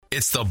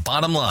It's The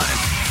Bottom Line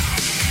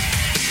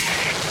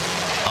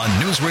on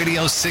News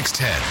Radio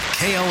 610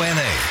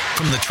 KONA.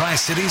 From the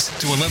Tri-Cities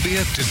to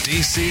Olympia to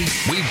D.C.,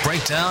 we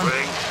break down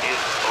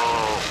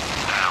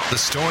the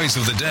stories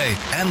of the day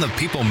and the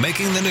people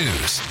making the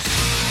news.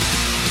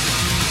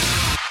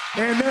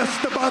 And that's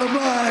the bottom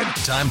line.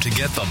 Time to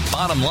get the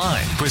bottom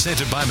line.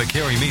 Presented by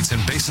McCary Meats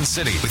in Basin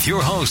City with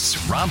your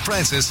hosts, Rob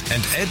Francis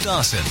and Ed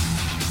Dawson.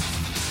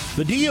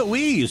 The DOE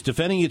is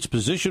defending its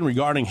position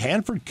regarding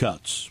Hanford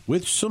cuts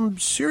with some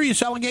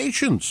serious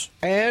allegations.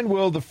 And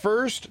will the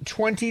first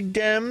 20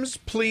 Dems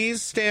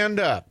please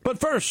stand up? But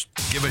first,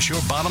 give us your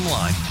bottom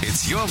line.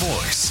 It's your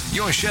voice,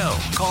 your show.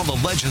 Call the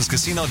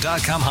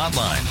legendscasino.com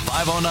hotline,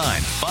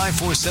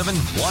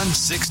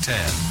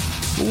 509-547-1610.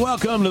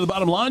 Welcome to the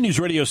Bottom Line, News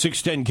Radio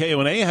 610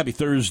 KONA. Happy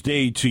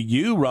Thursday to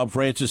you. Rob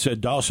Francis, Ed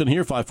Dawson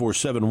here,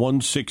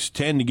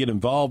 547-1610 to get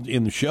involved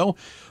in the show.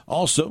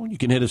 Also, you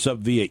can hit us up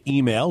via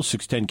email,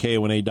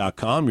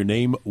 610kona.com, your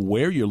name,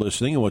 where you're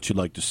listening, and what you'd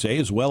like to say,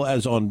 as well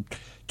as on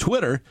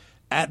Twitter,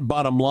 at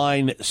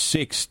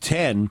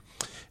BottomLine610.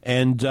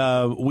 And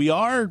we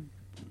are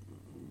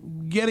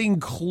getting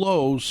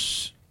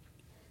close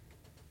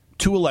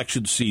to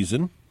election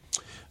season.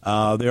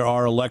 There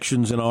are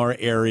elections in our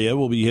area.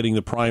 We'll be hitting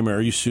the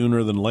primary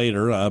sooner than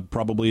later,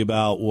 probably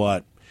about,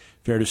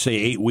 fair to say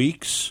 8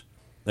 weeks,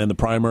 and the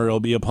primary will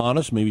be upon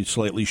us, maybe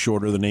slightly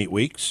shorter than 8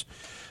 weeks.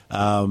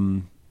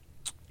 And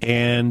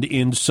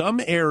in some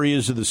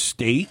areas of the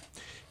state,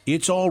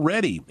 it's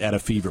already at a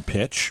fever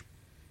pitch.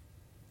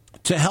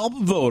 To help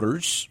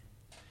voters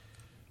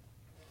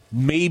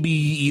maybe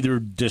either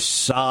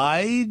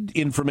decide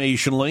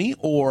informationally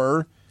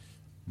or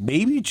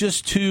maybe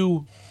just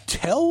to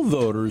tell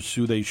voters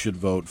who they should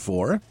vote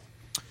for,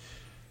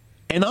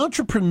 an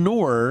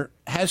entrepreneur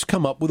has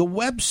come up with a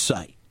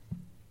website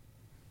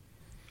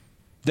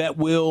that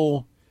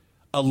will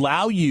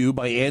allow you,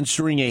 by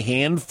answering a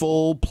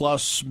handful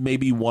plus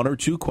maybe one or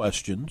two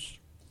questions,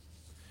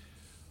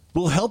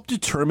 will help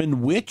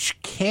determine which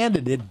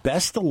candidate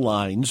best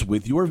aligns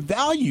with your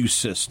value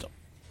system.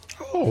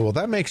 Oh, well,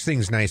 that makes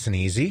things nice and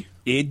easy.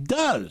 It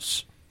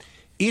does.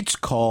 It's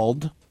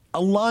called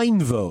Align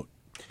Vote.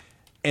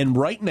 And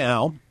right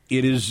now,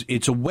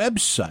 it's a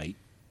website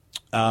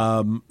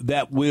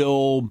that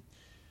will,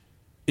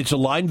 it's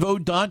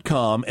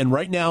alignvote.com, and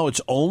right now it's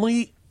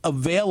only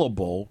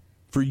available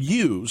for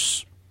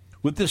use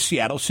with the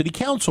Seattle City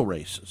Council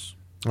races.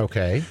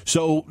 Okay.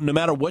 So no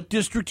matter what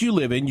district you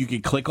live in, you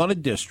can click on a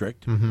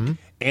district,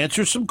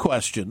 answer some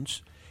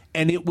questions,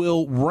 and it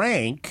will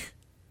rank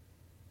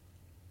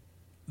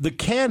the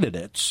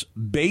candidates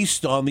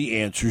based on the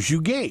answers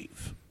you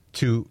gave.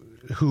 To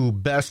who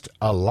best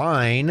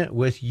align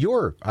with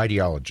your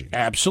ideology.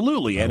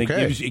 Absolutely. And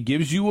okay. it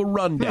gives you a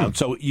rundown.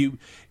 So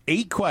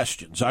 8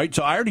 questions. All right.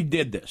 So I already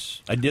did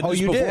this. I did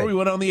this before we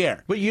went on the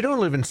air. But you don't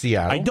live in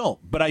Seattle. I don't.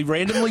 But I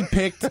randomly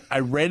picked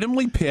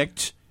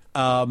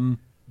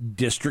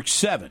District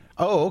 7.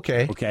 Oh,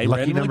 okay. Okay.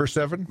 Lucky number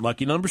 7?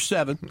 Lucky number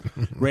 7.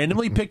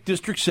 Randomly picked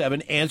District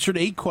 7, answered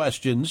 8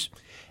 questions,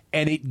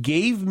 and it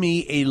gave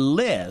me a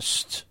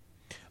list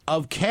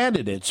of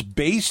candidates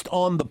based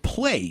on the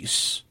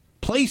placing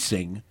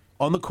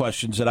on the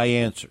questions that I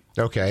answered.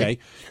 Okay.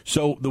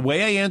 So the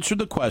way I answered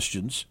the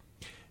questions,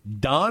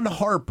 Don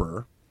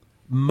Harper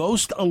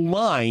most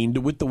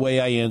aligned with the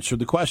way I answered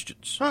the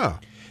questions. Huh.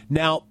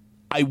 Now,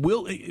 I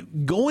will,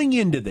 going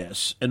into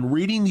this and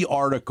reading the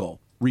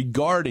article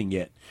regarding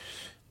it,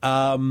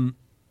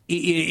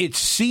 it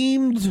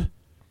seemed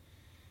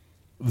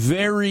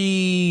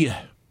very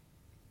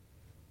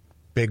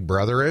Big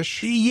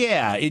Brother-ish?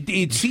 Yeah,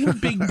 it seemed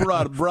Big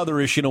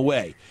Brother-ish in a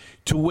way,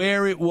 to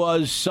where it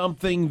was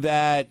something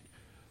that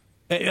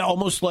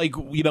almost like,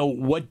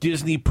 what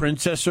Disney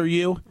princess are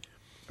you?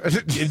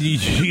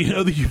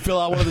 You fill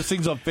out one of those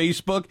things on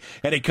Facebook,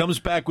 and it comes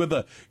back with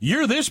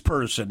you're this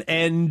person,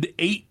 and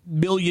 8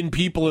 million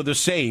people are the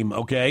same,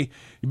 okay?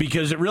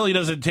 Because it really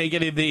doesn't take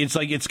anything. It's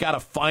like it's got a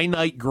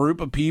finite group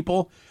of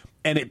people,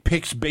 and it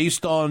picks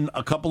based on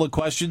a couple of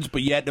questions,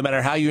 but yet no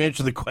matter how you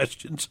answer the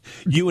questions,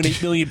 you and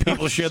 8 million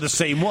people share the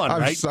same one,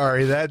 right? I'm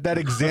sorry, that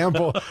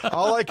example,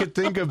 all I could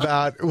think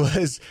about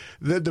was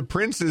the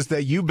princess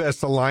that you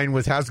best align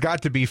with has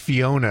got to be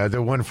Fiona,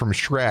 the one from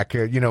Shrek,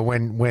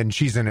 when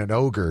she's in an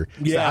ogre.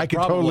 Yeah, so I can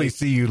probably. totally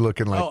see you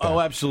looking like that. Oh,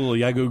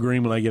 absolutely. I go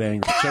green when I get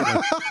angry.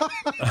 Certainly.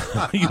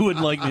 You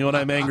wouldn't like me when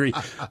I'm angry.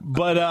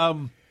 But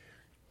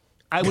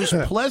I was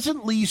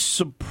pleasantly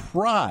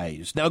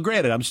surprised. Now,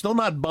 granted, I'm still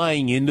not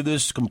buying into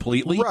this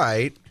completely.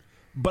 Right.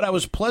 But I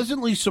was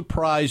pleasantly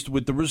surprised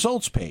with the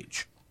results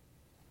page.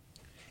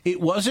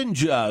 It wasn't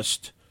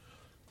just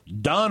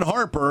Don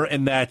Harper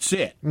and that's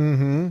it.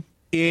 Mm-hmm.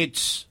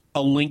 It's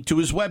a link to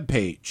his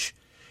webpage.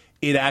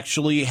 It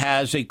actually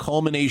has a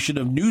culmination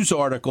of news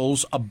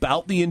articles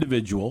about the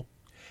individual,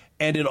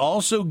 and it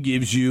also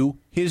gives you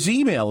his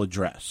email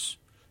address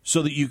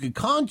so that you can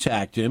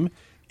contact him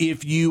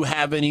if you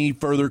have any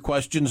further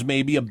questions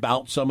maybe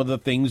about some of the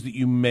things that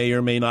you may or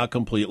may not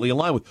completely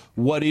align with.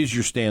 What is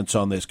your stance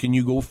on this? Can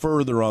you go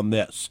further on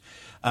this?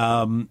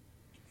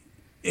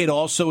 It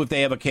also, if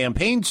they have a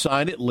campaign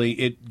sign,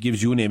 it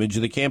gives you an image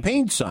of the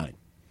campaign sign.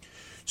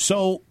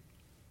 So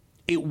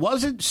it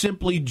wasn't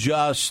simply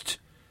just,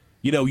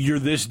 you're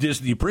this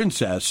Disney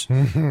princess.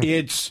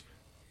 It's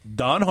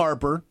Don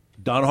Harper,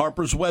 Don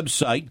Harper's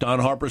website, Don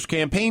Harper's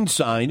campaign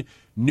sign,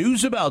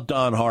 news about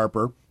Don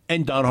Harper,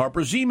 and Don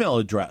Harper's email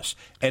address.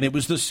 And it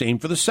was the same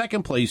for the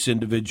second place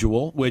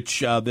individual, which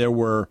there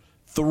were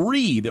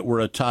 3 that were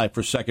a tie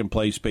for second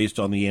place based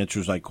on the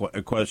answers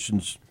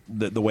questions,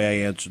 the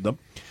way I answered them.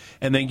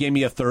 And then gave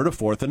me a third, a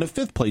fourth, and a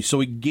fifth place.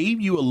 So it gave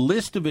you a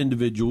list of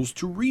individuals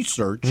to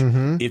research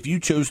if you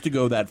chose to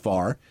go that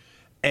far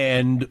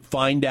and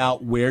find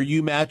out where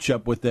you match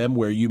up with them,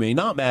 where you may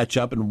not match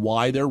up, and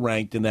why they're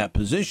ranked in that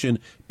position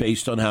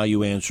based on how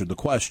you answered the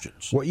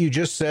questions. What you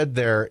just said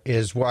there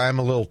is why I'm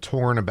a little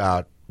torn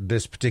about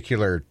this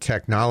particular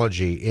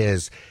technology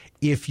is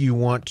if you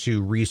want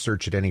to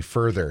research it any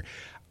further.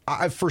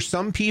 For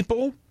some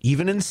people,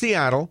 even in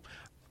Seattle,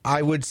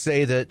 I would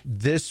say that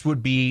this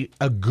would be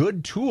a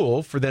good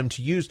tool for them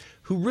to use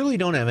who really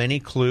don't have any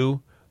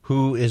clue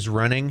who is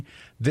running.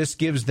 This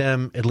gives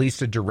them at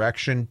least a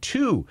direction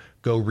to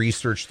go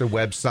research the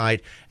website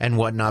and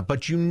whatnot.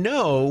 But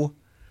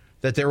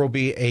that there will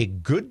be a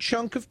good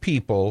chunk of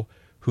people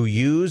who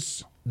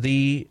use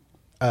the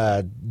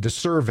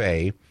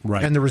survey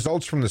and the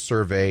results from the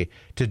survey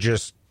to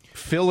just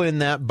fill in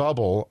that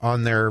bubble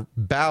on their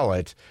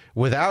ballot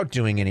without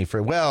doing any a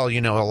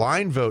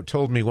line vote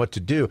told me what to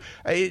do.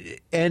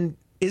 And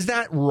is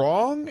that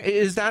wrong?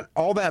 Is that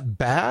all that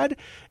bad?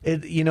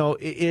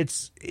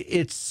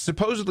 It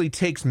supposedly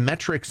takes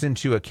metrics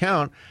into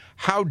account.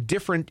 How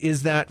different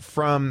is that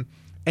from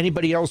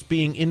anybody else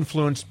being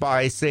influenced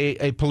by, say,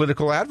 a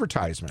political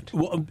advertisement?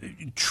 Well,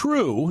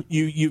 true.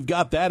 You've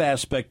got that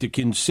aspect to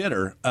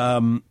consider.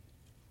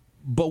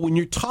 But when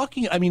you're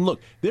talking,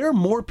 look, there are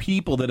more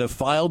people that have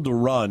filed to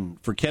run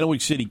for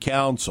Kennewick City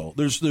Council.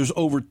 There's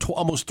over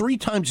almost 3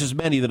 times as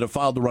many that have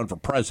filed to run for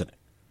president.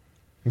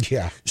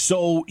 Yeah.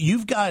 So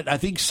you've got, I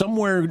think,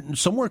 somewhere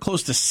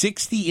close to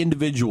 60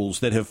 individuals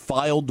that have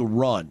filed to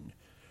run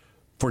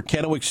for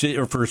Kennewick City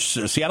or for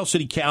Seattle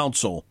City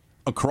Council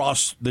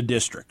across the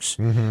districts.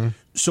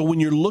 So when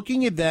you're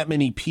looking at that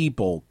many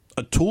people,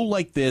 a tool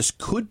like this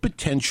could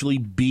potentially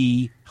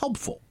be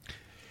helpful.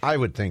 I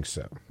would think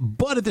so.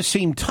 But at the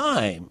same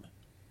time,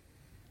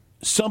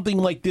 something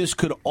like this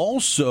could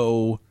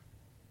also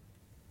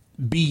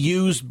be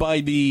used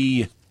by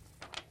the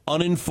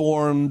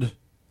uninformed,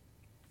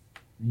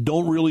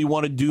 don't really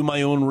want to do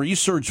my own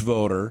research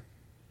voter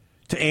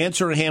to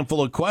answer a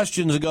handful of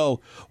questions and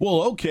go,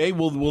 well, okay,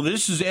 well,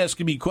 this is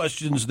asking me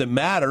questions that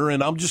matter,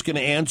 and I'm just going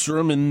to answer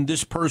them, and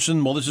this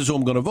person, well, this is who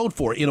I'm going to vote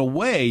for. In a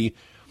way,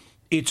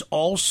 it's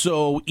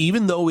also,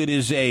 even though it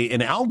is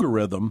an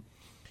algorithm,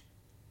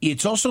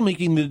 it's also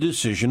making the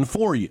decision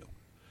for you.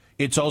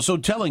 It's also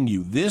telling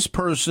you this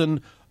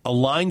person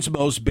aligns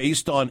most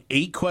based on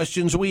 8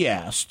 questions we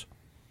asked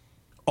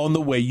on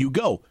the way you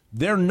go.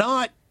 They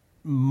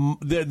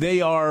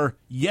are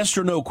yes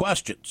or no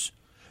questions.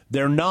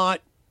 They're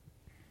not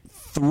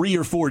 3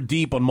 or 4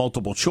 deep on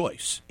multiple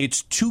choice.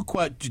 It's 2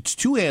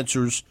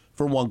 answers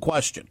for 1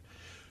 question.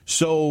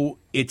 So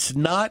it's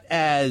not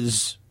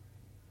as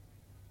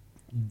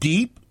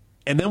deep.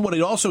 And then what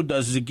it also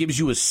does is it gives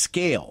you a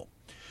scale.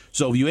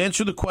 So if you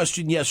answer the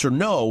question yes or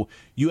no,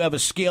 you have a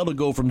scale to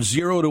go from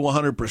 0 to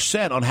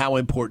 100% on how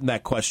important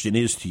that question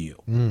is to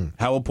you,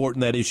 how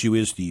important that issue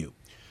is to you.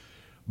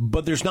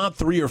 But there's not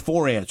 3 or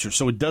 4 answers,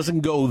 so it doesn't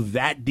go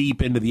that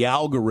deep into the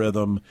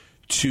algorithm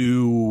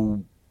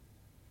to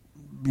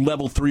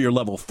level 3 or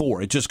level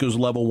 4. It just goes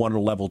level 1 or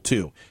level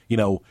 2.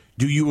 Do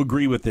you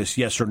agree with this,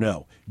 yes or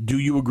no? Do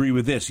you agree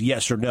with this,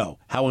 yes or no?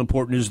 How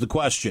important is the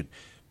question?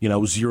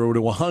 0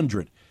 to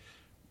 100.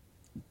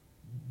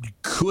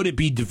 Could it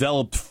be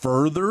developed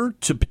further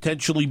to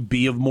potentially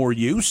be of more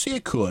use?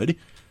 It could.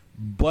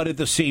 But at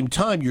the same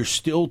time, you're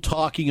still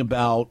talking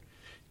about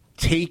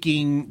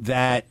taking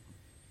that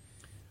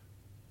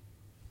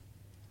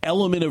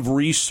element of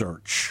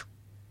research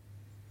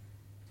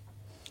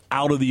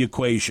out of the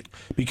equation.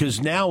 Because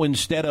now,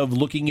 instead of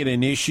looking at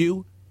an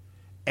issue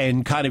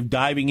and kind of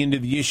diving into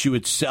the issue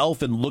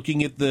itself and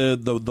looking at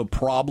the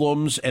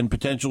problems and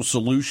potential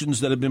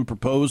solutions that have been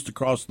proposed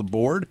across the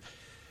board,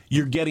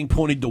 you're getting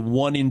pointed to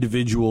one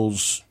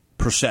individual's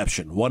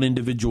perception, one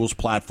individual's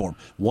platform,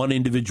 one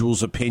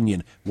individual's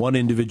opinion, one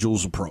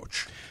individual's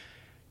approach.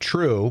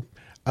 True.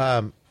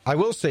 I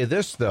will say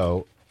this,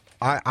 though.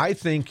 I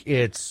think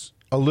it's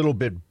a little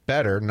bit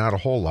better, not a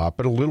whole lot,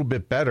 but a little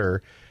bit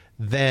better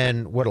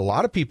than what a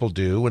lot of people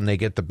do when they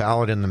get the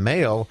ballot in the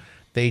mail.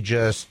 They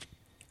just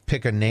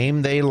pick a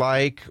name they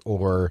like,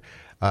 or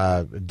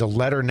the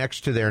letter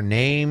next to their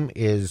name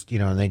is,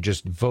 and they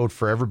just vote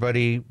for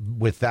everybody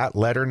with that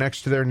letter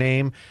next to their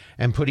name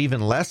and put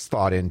even less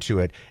thought into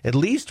it. At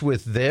least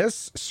with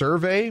this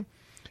survey,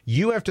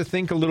 you have to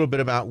think a little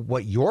bit about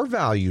what your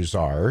values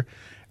are.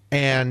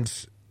 And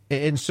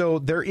so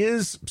there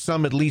is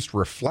some, at least,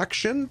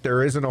 reflection.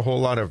 There isn't a whole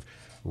lot of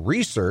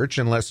research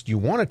unless you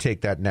want to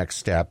take that next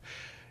step.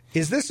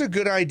 Is this a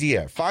good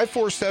idea?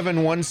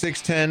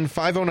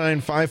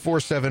 547-1610,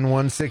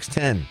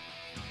 509-547-1610.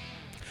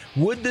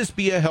 Would this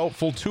be a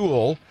helpful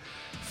tool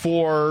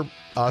for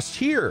us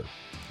here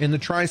in the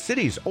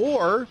Tri-Cities?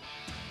 Or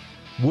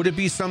would it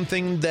be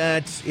something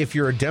that, if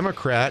you're a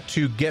Democrat,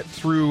 to get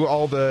through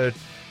all the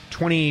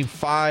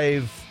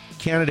 25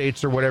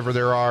 candidates or whatever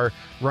there are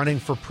running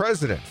for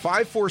president?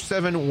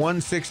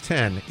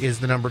 547-1610 is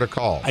the number to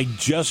call. I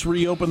just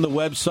reopened the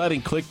website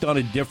and clicked on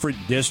a different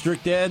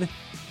district, Ed,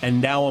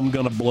 and now I'm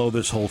going to blow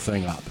this whole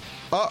thing up.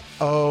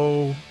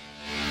 Uh-oh.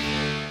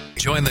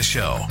 Join the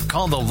show.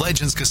 Call the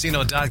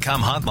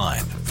legendscasino.com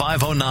hotline,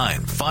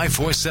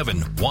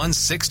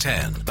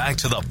 509-547-1610. Back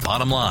to the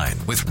bottom line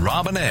with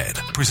Rob and Ed,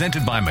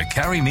 presented by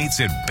McCarry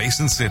Meats in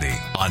Basin City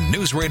on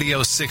News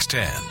Radio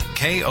 610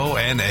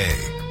 KONA.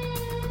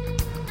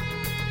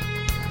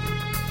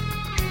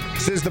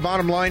 This is the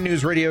Bottom Line,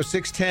 News Radio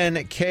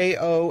 610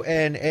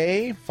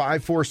 KONA,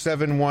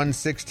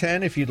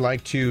 547-1610. If you'd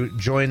like to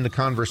join the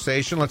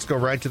conversation, let's go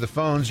right to the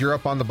phones. You're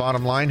up on the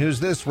Bottom Line. Who's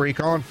this? Where are you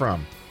calling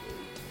from?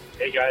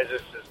 Hey, guys, this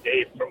is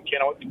Dave from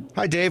Kennewick.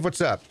 Hi, Dave. What's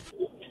up?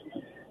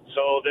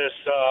 So this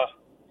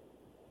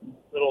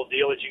little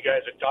deal that you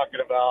guys are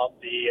talking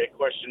about, the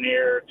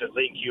questionnaire to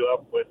link you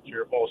up with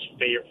your most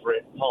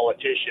favorite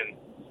politician,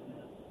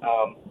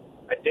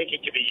 I think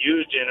it can be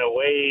used in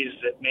ways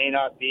that may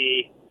not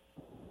be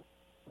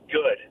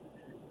good.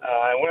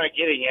 And what I'm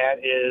getting at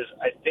is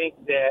I think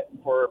that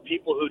for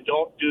people who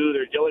don't do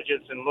their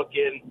diligence and look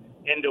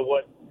into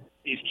what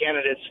these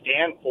candidates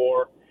stand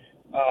for,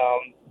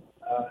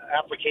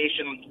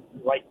 application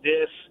like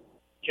this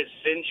could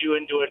send you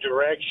into a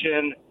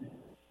direction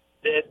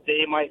that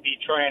they might be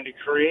trying to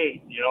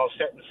create,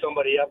 setting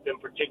somebody up in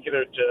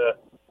particular to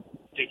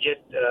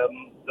get the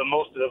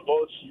most of the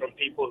votes from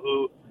people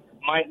who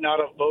might not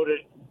have voted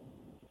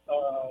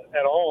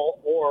at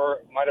all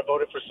or might have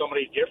voted for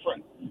somebody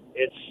different.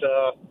 It's,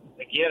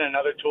 again,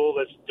 another tool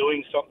that's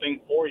doing something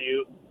for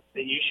you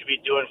that you should be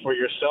doing for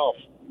yourself.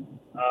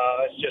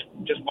 It's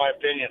just my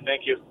opinion.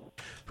 Thank you.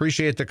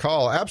 Appreciate the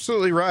call.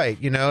 Absolutely right.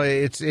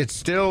 It's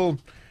still,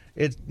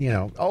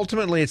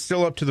 ultimately it's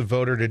still up to the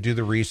voter to do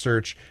the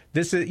research.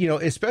 This is,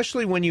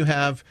 especially when you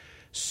have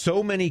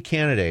so many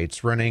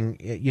candidates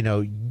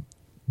running,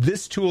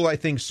 this tool, I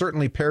think,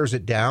 certainly pares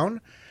it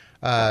down.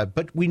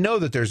 But we know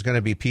that there's going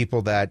to be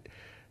people that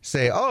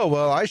say, oh,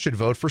 well, I should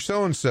vote for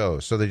so-and-so.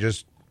 So they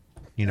just,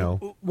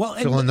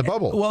 fill in the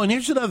bubble. Well, and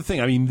here's another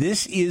thing. I mean,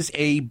 this is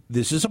a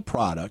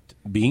product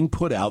being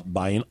put out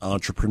by an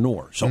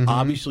entrepreneur. So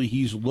obviously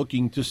he's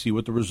looking to see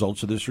what the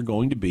results of this are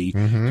going to be,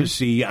 to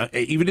see,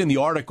 even in the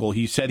article,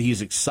 he said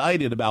he's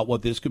excited about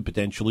what this could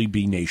potentially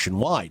be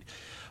nationwide.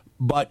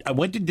 But I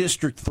went to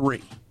District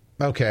 3.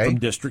 Okay. From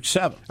District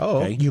 7.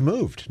 Oh, okay? You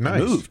moved.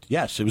 Nice. I moved,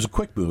 yes. It was a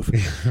quick move.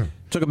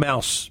 Took a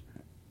mouse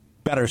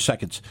better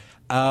seconds.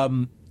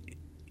 Some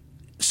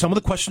of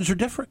the questions are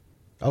different.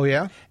 Oh,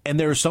 yeah? And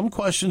there are some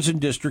questions in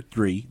District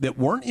 3 that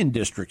weren't in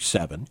District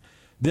 7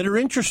 that are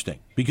interesting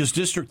because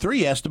District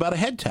 3 asked about a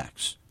head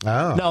tax.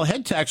 Oh. Now, a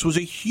head tax was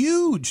a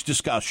huge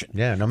discussion.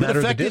 Yeah, no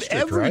matter the district,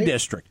 affected every right?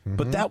 district.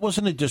 But that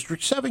wasn't a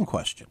District 7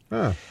 question.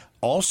 Huh.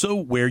 Also,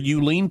 where you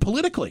lean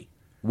politically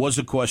was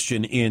a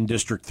question in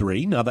District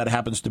 3. Now, that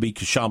happens to be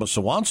Kshama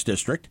Sawant's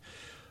district.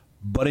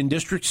 But in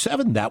District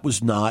 7, that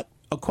was not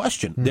a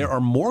question. There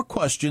are more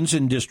questions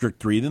in District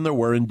 3 than there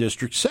were in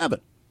District 7.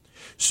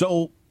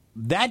 So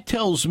that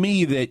tells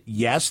me that,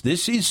 yes,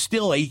 this is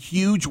still a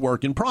huge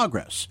work in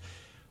progress.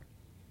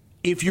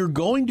 If you're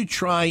going to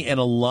try and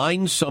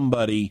align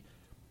somebody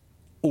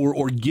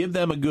or give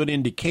them a good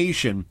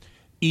indication,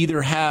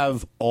 either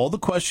have all the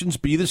questions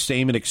be the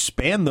same and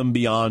expand them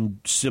beyond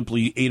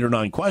simply 8 or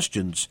 9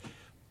 questions,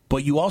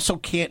 but you also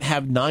can't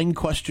have 9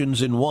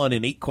 questions in one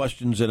and 8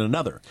 questions in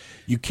another.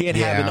 You can't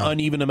have an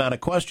uneven amount of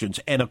questions.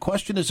 And a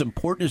question as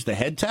important as the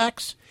head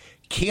tax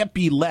can't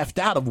be left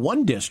out of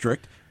one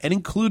district and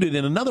included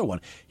in another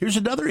one. Here's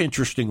another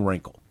interesting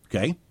wrinkle,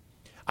 okay?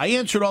 I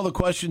answered all the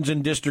questions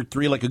in District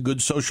 3 like a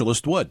good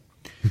socialist would.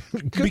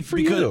 Good for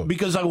you.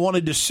 Because I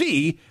wanted to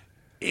see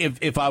if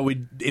it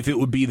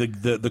would be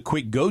the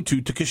quick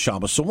go-to to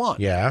Kshama Sawant.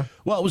 Yeah.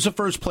 Well, it was a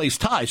first-place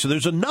tie, so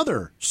there's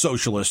another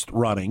socialist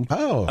running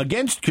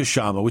against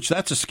Kshama, which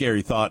that's a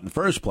scary thought in the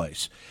first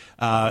place.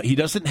 He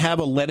doesn't have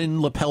a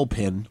Lenin lapel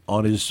pin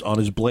on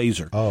his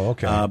blazer. Oh,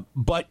 okay.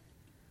 But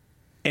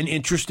an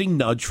interesting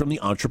nudge from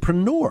the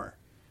entrepreneur.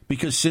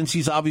 Because since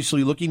he's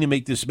obviously looking to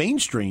make this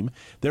mainstream,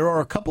 there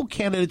are a couple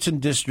candidates in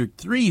District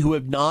 3 who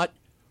have not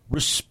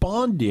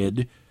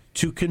responded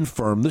to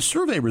confirm the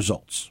survey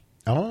results.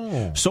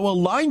 Oh. So a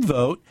line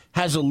vote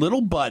has a little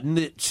button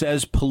that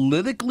says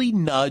politically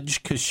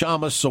nudge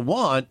Kshama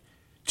Sawant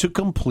to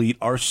complete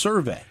our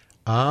survey.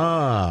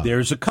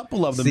 There's a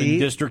couple of them in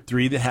District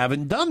 3 that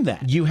haven't done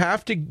that. You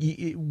have to,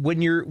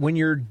 when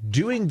you're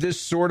doing this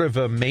sort of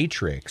a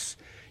matrix,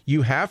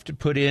 you have to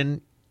put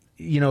in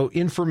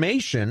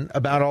information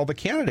about all the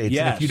candidates.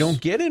 Yes. And if you don't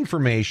get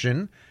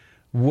information,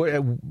 I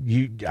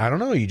don't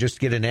know, you just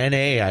get an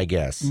NA, I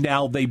guess.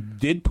 Now, they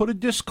did put a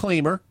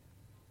disclaimer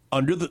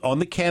on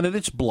the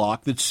candidates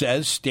block that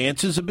says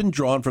stances have been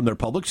drawn from their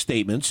public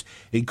statements,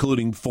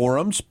 including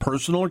forums,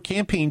 personal or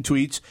campaign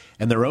tweets,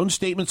 and their own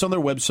statements on their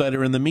website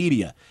or in the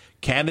media.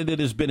 Candidate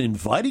has been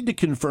invited to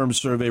confirm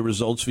survey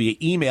results via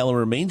email and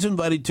remains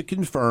invited to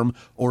confirm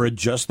or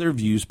adjust their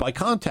views by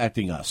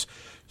contacting us.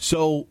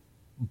 So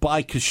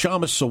by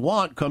Kshama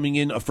Sawant coming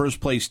in a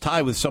first-place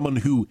tie with someone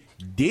who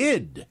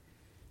did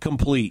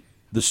complete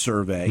the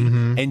survey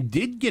and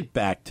did get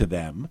back to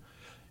them,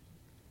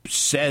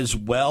 says,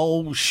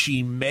 well,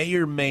 she may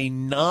or may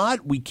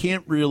not. We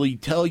can't really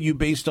tell you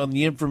based on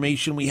the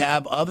information we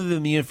have other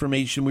than the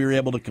information we were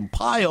able to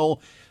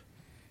compile,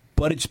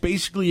 but it's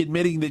basically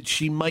admitting that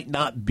she might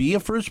not be a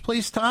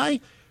first-place tie.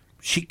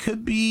 She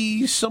could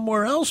be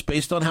somewhere else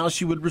based on how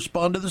she would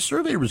respond to the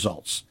survey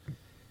results.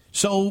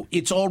 So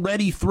it's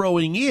already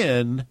throwing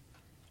in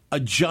a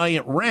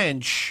giant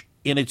wrench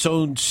in its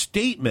own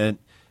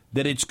statement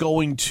that it's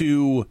going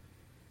to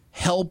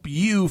help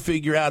you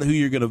figure out who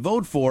you're going to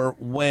vote for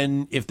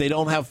when, if they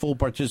don't have full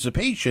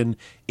participation,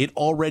 it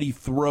already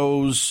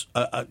throws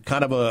a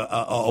kind of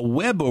a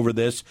web over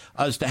this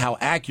as to how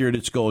accurate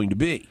it's going to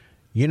be.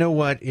 You know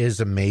what is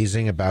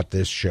amazing about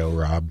this show,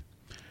 Rob,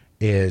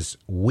 is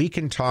we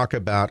can talk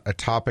about a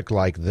topic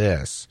like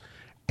this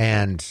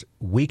and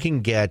we can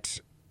get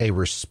a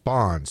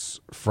response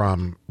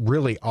from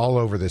really all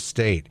over the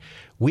state.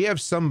 We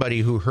have somebody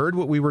who heard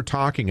what we were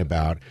talking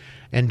about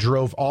and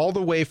drove all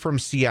the way from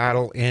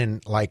Seattle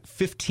in like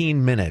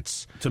 15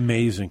 minutes. It's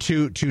amazing.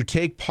 To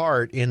take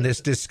part in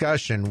this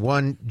discussion.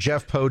 One,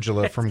 Jeff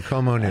Pogula from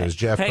Como News.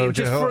 Jeff Pogula,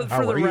 just for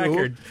the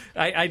record,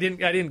 I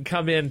didn't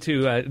come in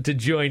to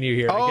join you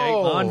here. Okay?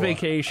 On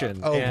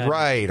vacation.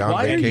 Right. On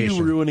Why vacation. are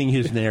you ruining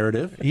his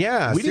narrative?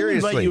 Yeah, we seriously.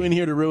 didn't invite you in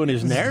here to ruin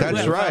his narrative.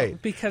 That's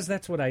right. Because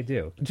that's what I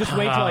do. Just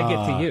wait till I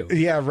get to you.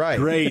 Yeah, right.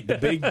 Great.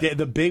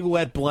 The big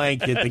wet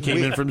blanket that came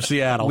in from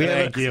Seattle.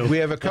 Thank you. We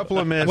have a couple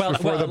of minutes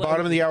before the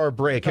bottom of the hour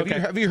break.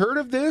 Have you heard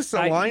of this?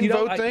 A line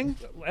vote thing?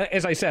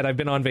 As I said, I've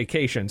been on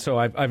vacation,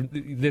 so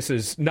this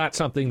is not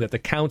something that the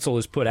council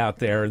has put out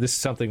there. This is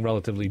something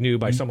relatively new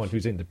by someone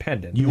who's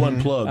independent. You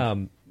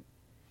unplugged.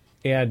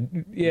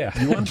 And yeah,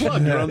 you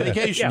unplugged. You're on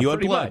vacation. Yeah, you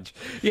pretty unplugged.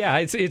 Much. Yeah,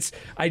 it's.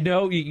 I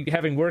know,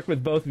 having worked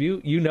with both of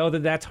you, you know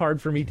that's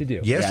hard for me to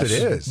do. Yes, it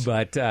is.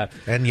 But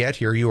and yet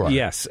here you are.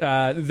 Yes.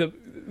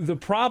 The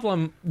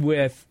problem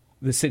with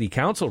the city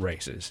council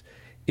races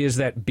is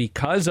that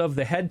because of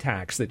the head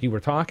tax that you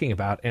were talking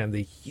about and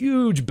the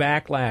huge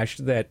backlash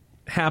that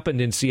happened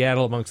in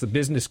Seattle amongst the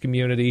business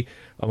community,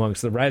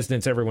 amongst the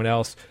residents, everyone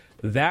else,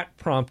 that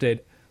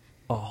prompted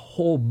a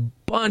whole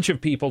bunch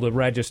of people to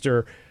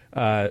register,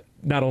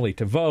 not only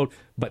to vote,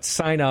 but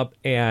sign up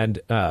and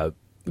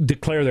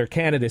declare their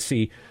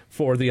candidacy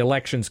for the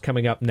elections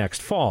coming up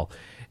next fall,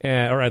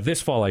 or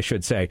this fall, I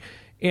should say.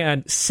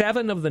 And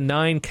 7 of the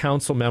 9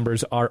 council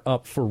members are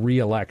up for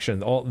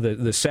re-election. All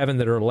the 7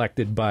 that are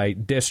elected by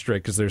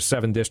district, because there's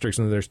 7 districts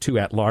and there's 2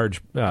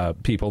 at-large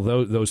people.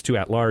 Those 2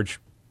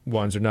 at-large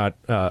ones are not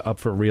up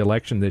for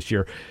re-election this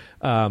year.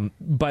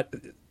 But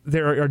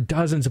there are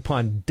dozens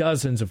upon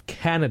dozens of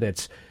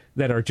candidates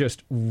that are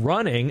just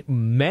running,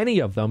 many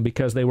of them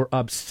because they were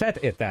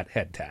upset at that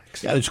head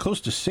tax. Yeah, there's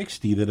close to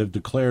 60 that have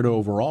declared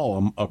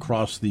overall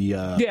across the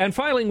yeah, and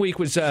filing week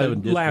was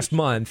last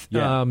month,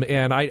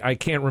 and I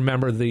can't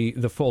remember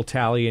the full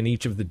tally in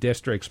each of the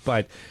districts,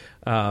 but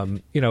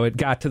it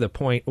got to the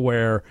point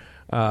where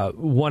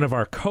one of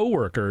our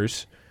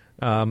coworkers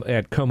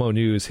at Como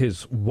News,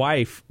 his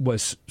wife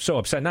was so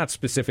upset, not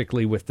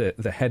specifically with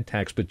the head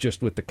tax, but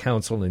just with the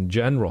council in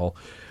general,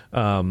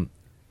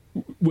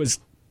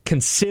 was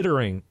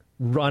considering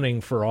running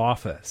for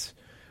office,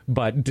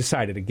 but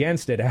decided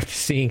against it after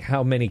seeing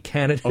how many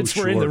candidates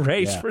were in the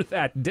race for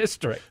that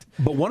district.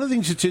 But one of the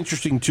things that's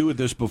interesting, too, at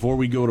this, before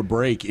we go to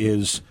break,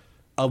 is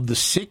of the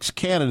 6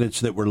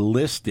 candidates that were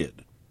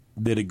listed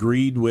that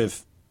agreed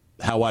with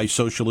how I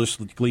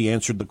socialistically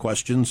answered the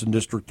questions in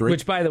District 3.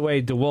 Which, by the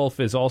way, DeWolf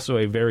is also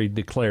a very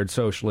declared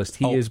socialist.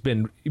 He has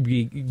been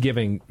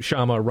giving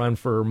Kshama a run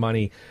for her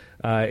money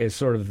as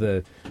sort of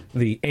the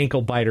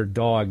ankle-biter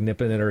dog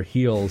nipping at her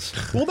heels.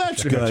 Well,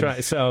 that's good.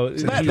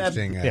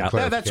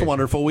 That's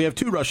wonderful. We have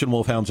 2 Russian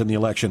wolfhounds in the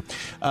election.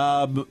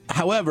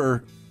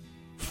 However,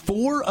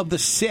 4 of the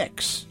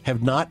 6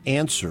 have not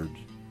answered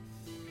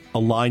a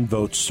line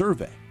vote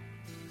survey.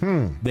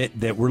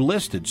 That were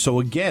listed. So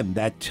again,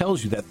 that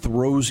tells you, that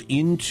throws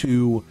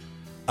into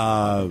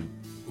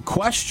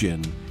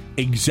question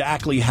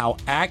exactly how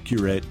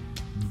accurate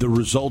the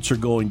results are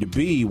going to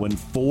be when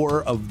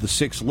 4 of the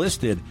 6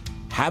 listed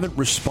haven't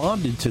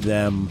responded to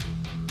them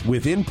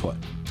with input.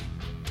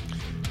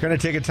 Going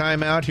to take a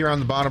time out here on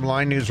the Bottom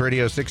Line, News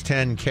Radio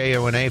 610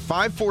 KONA.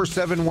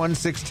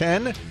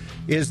 547-1610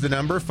 is the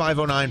number,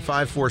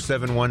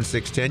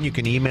 509-547-1610. You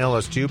can email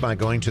us too by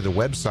going to the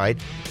website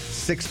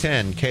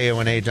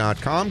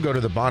 610kona.com. Go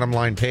to the Bottom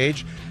Line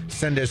page.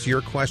 Send us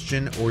your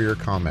question or your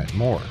comment.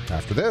 More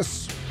after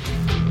this.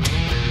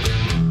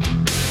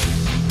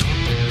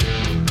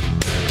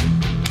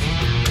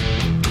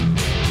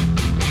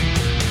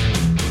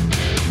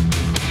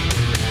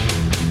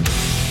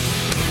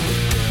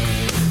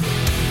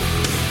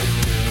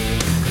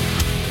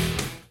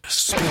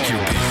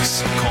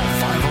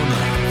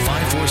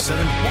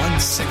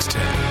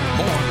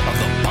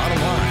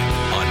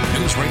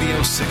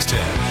 Radio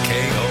 610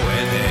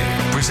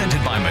 KONA.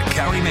 Presented by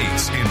McCarry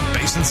Meats in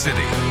Basin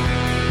City.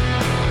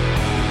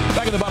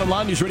 Back at the bottom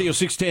line, News Radio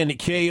 610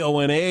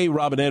 KONA.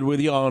 Rob and Ed with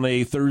you on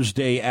a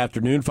Thursday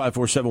afternoon,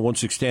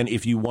 547-1610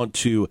 if you want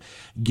to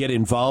get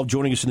involved.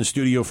 Joining us in the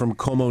studio from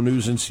Como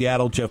News in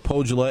Seattle, Jeff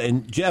Pogula.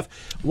 And Jeff,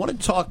 I want to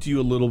talk to you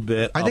a little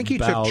bit I think you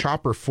took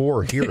Chopper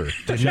 4 here.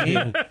 Did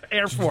you?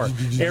 Air 4.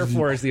 Air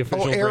 4 is the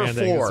official Air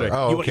branding. 4.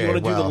 Oh, okay. You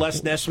want to do the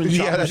Les Nessman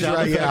chopper that's sound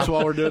right, effects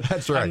while we're doing?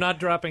 That's right. I'm not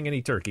dropping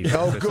any turkeys.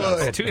 Oh,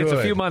 good. It's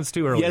a few months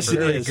too early. Yes,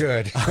 for it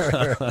that.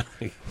 is.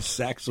 Good.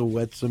 Sacks of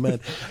wet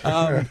cement.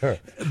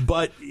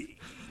 But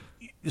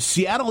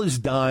Seattle is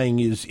Dying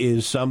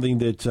is something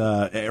that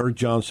Eric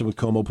Johnson with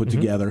Como put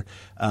together,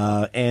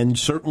 and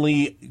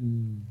certainly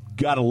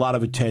got a lot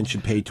of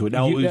attention paid to it.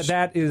 Now,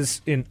 that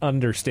is an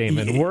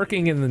understatement.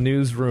 Working in the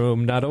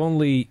newsroom, not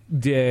only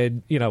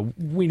did,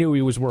 we knew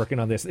he was working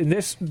on this. And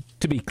this,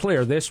 to be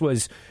clear, this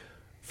was,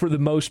 for the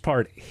most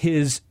part,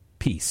 his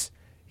piece.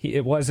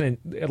 It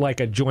wasn't like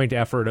a joint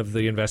effort of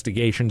the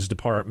investigations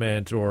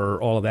department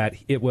or all of that.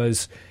 It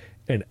was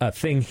a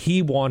thing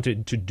he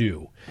wanted to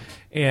do.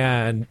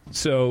 And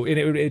so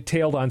it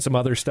tailed on some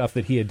other stuff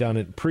that he had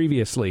done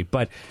previously.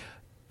 But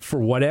for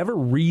whatever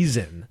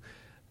reason,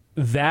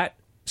 that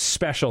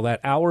special, that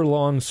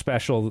hour-long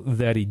special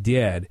that he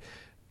did,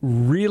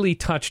 really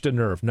touched a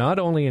nerve, not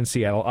only in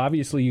Seattle.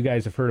 Obviously, you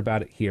guys have heard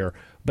about it here,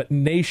 but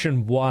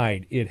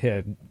nationwide it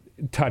had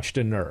touched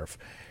a nerve.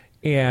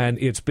 And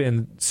it's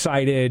been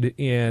cited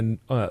in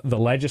the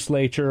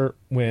legislature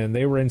when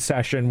they were in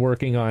session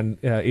working on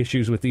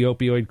issues with the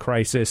opioid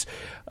crisis.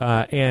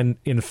 And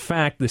in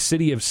fact, the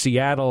city of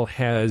Seattle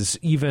has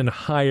even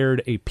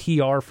hired a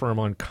PR firm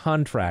on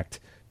contract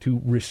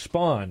to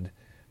respond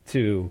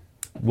to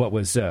what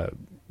was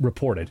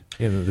reported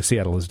in the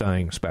Seattle is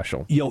Dying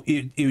special.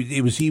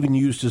 It was even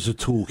used as a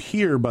tool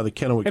here by the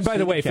Kennewick And by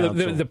the way,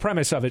 Council. the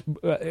premise of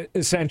it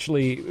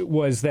essentially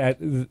was that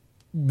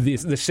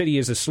the city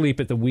is asleep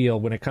at the wheel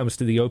when it comes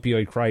to the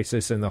opioid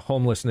crisis and the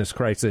homelessness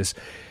crisis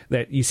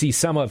that you see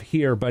some of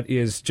here, but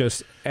is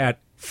just at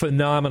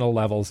phenomenal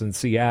levels in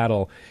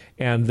Seattle,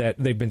 and that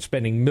they've been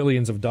spending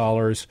millions of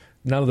dollars.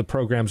 None of the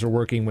programs are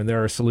working when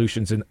there are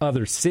solutions in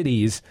other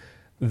cities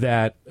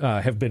that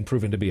have been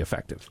proven to be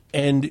effective.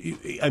 And,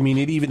 I mean,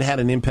 it even had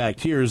an impact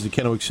here as the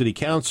Kennewick City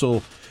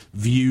Council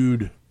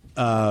viewed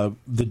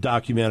the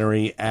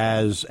documentary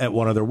as at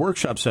one of their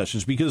workshop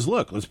sessions. Because,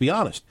 look, let's be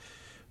honest,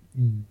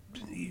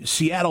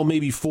 Seattle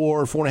maybe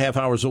 4.5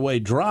 hours away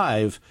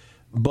drive,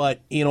 but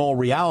in all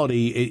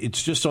reality,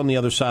 it's just on the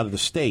other side of the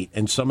state.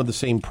 And some of the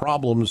same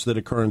problems that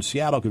occur in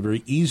Seattle could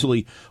very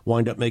easily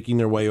wind up making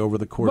their way over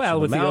the course of the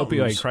mountains. Well, with the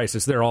opioid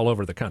crisis, they're all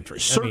over the country.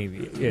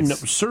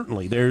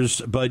 Certainly.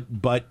 There's,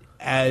 but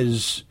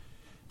as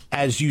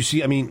you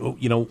see, I mean,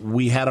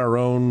 we had our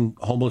own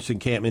homeless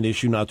encampment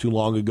issue not too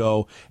long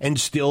ago, and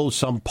still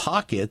some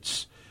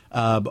pockets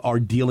are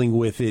dealing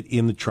with it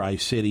in the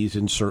Tri-Cities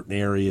in certain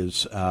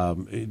areas.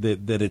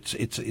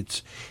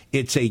 That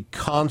it's a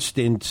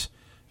constant.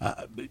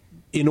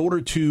 In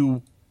order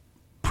to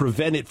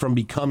prevent it from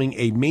becoming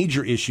a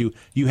major issue,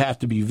 you have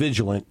to be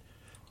vigilant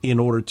in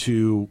order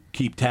to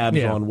keep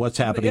tabs on what's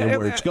happening and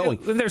where it's going.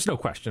 There's no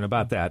question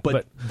about that.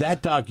 But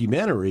that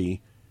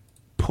documentary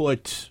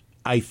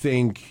I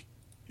think,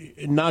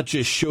 not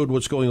just showed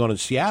what's going on in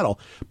Seattle,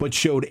 but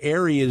showed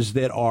areas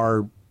that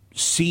are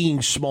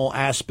seeing small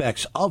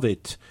aspects of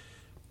it,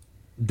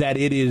 that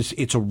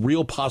it's a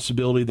real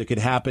possibility that could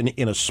happen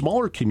in a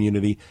smaller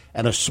community,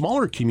 and a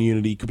smaller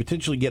community could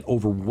potentially get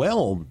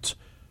overwhelmed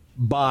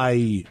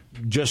by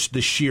just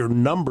the sheer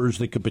numbers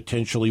that could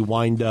potentially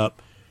wind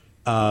up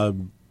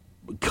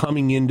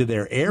coming into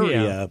their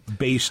area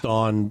based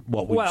on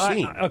what we've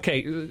seen.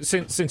 Okay,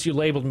 since you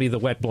labeled me the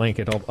wet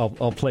blanket,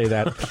 I'll play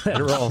that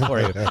role for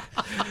you.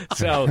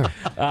 So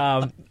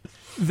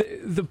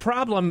the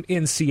problem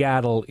in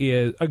Seattle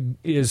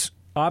is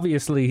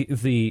obviously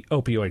the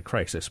opioid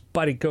crisis,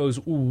 but it goes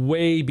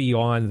way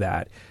beyond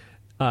that.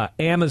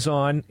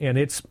 Amazon and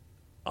its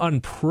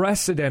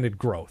unprecedented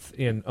growth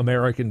in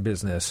American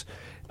business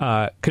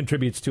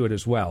contributes to it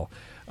as well.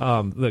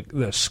 The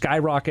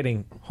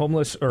skyrocketing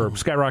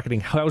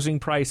skyrocketing housing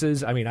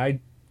prices. I mean, I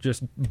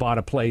just bought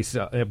a place,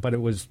 but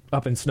it was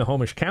up in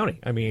Snohomish County.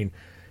 I mean,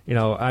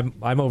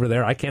 I'm over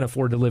there. I can't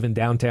afford to live in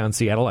downtown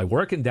Seattle. I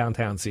work in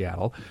downtown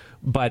Seattle,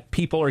 but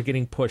people are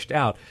getting pushed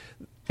out.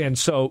 And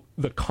so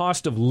the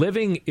cost of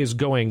living is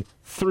going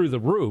through the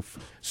roof.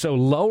 So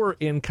lower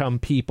income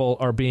people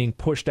are being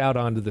pushed out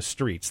onto the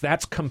streets.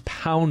 That's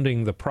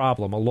compounding the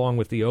problem along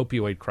with the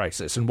opioid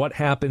crisis. And what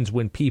happens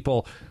when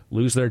people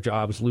lose their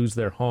jobs, lose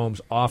their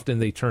homes? Often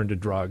they turn to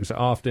drugs.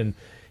 Often,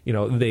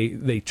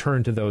 they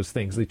turn to those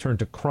things. They turn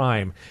to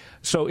crime.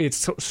 So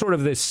it's sort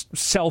of this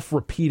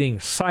self-repeating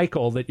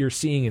cycle that you're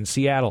seeing in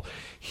Seattle.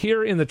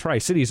 Here in the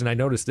Tri-Cities, and I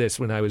noticed this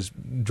when I was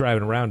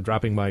driving around,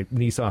 dropping my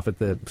niece off at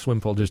the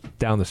swim pool just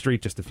down the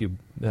street just a few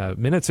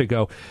minutes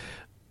ago,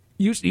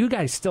 you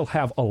guys still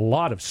have a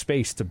lot of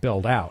space to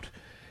build out.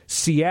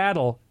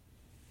 Seattle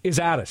is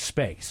out of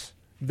space.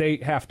 they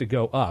have to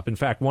go up. In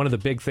fact, one of the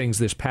big things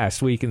this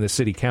past week in the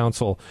city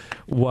council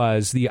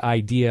was the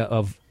idea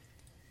of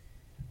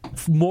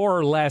more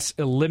or less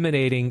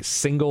eliminating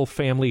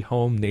single-family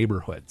home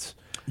neighborhoods.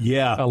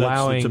 Yeah,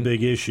 that's a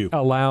big issue.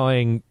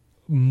 Allowing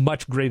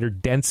much greater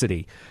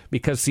density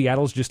because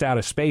Seattle's just out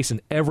of space and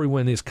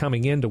everyone is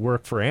coming in to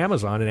work for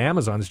Amazon, and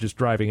Amazon's just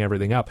driving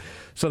everything up.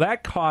 So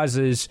that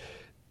causes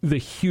the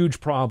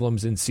huge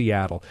problems in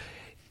Seattle.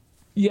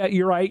 Yeah,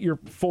 you're right. You're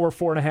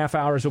 4.5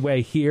 hours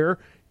away here.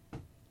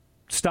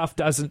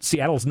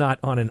 Seattle's not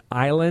on an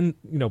island.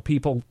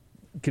 People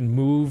can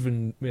move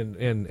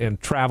and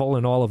travel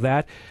and all of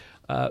that.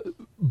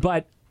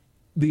 But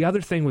the other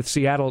thing with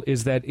Seattle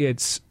is that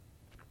it's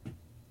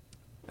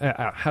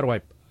how do I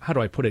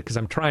put it? Because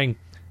I'm trying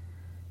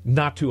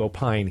not to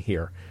opine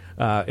here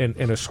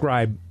and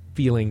ascribe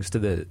feelings to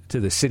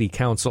the city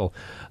council.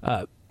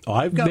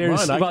 I've got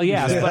mine. Well,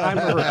 yes,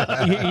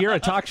 but you're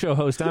a talk show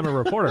host. I'm a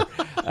reporter.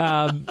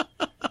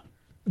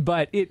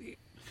 But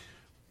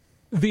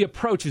the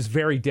approach is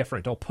very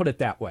different. I'll put it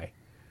that way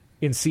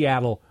in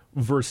Seattle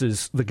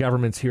versus the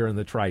governments here in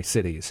the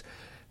Tri-Cities.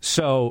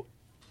 So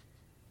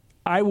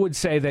I would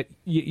say that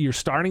you're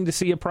starting to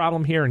see a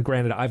problem here. And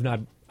granted,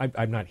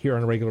 I'm not here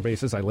on a regular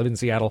basis. I live in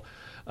Seattle.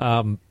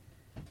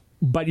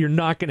 But you're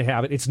not going to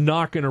have it. It's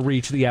not going to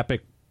reach the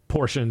epic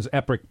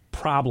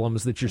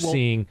problems that you're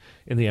seeing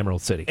in the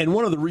Emerald City. And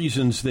one of the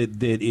reasons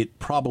that it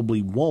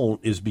probably won't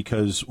is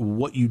because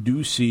what you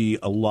do see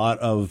a lot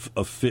of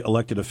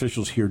elected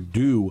officials here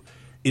do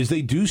is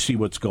they do see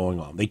what's going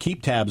on. They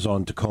keep tabs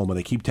on Tacoma.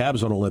 They keep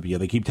tabs on Olympia.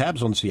 They keep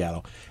tabs on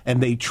Seattle.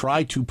 And they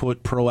try to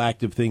put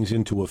proactive things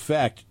into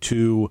effect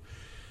to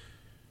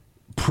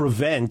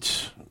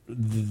prevent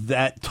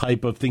that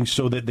type of thing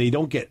so that they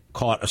don't get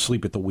caught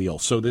asleep at the wheel,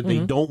 so that they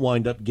don't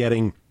wind up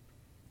getting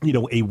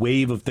a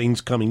wave of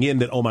things coming in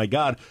that, oh my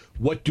God,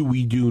 what do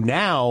we do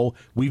now?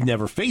 We've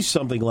never faced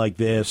something like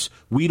this.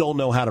 We don't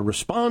know how to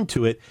respond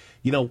to it.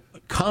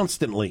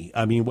 Constantly,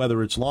 I mean,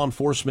 whether it's law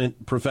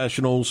enforcement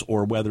professionals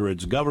or whether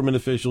it's government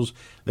officials,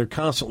 they're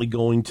constantly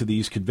going to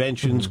these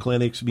conventions,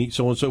 clinics,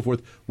 so on and so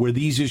forth, where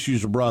these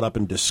issues are brought up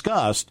and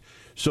discussed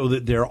so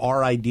that there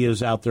are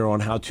ideas out there on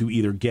how to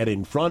either get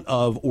in front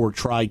of or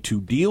try to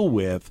deal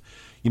with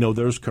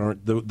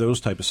those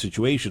type of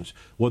situations.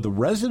 What the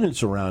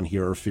residents around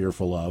here are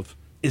fearful of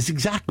is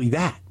exactly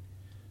that.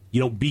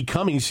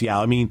 Becoming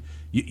Seattle. I mean,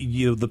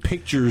 the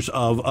pictures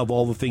of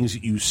all the things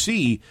that you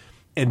see,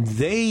 and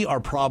they are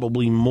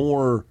probably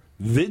more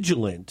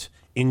vigilant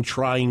in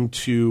trying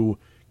to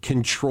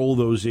control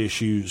those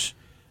issues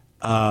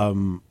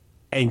and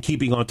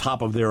keeping on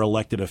top of their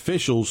elected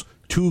officials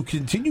to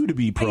continue to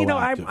be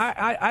proactive.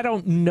 I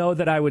don't know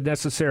that I would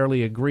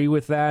necessarily agree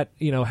with that.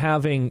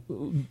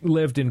 Having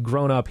lived and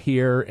grown up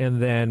here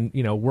and then,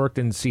 worked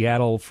in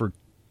Seattle for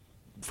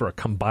a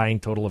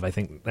combined total of, I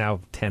think,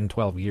 now 10,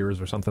 12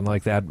 years or something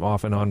like that,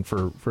 off and on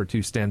for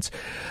two stints.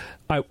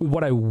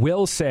 What I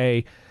will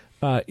say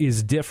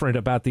is different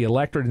about the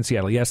electorate in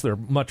Seattle. Yes, they're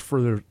much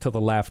further to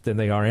the left than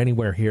they are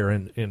anywhere here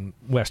in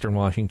Western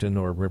Washington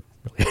or really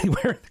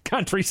anywhere in the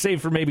country,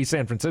 save for maybe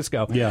San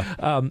Francisco.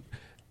 Yeah.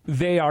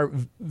 They are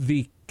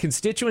the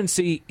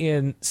constituency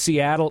in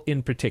Seattle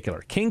in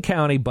particular, King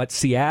County, but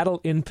Seattle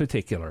in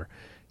particular,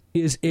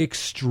 is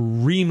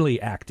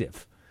extremely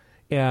active.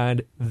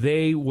 And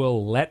they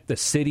will let the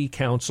city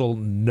council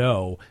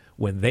know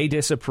when they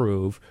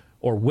disapprove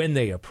or when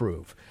they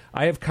approve.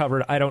 I have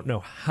covered, I don't know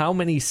how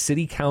many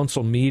city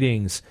council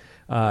meetings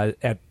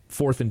at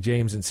 4th and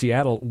James in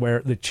Seattle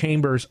where the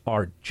chambers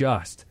are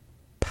just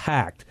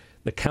packed.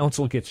 The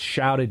council gets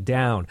shouted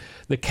down.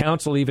 The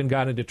council even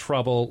got into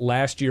trouble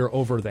last year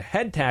over the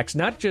head tax,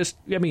 not just,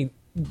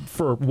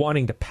 for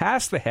wanting to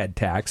pass the head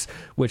tax,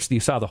 which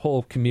you saw the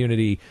whole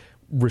community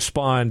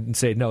respond and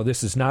say, no,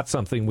 this is not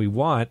something we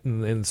want.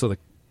 And so the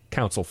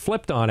council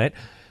flipped on it.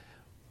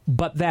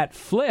 But that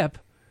flip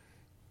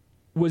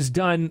was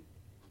done,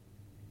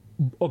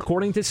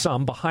 according to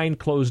some, behind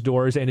closed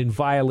doors and in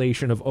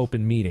violation of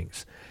open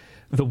meetings.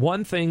 The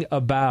one thing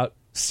about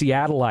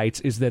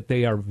Seattleites is that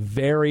they are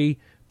very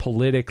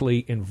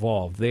politically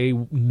involved. They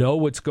know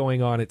what's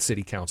going on at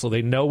city council.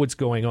 They know what's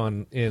going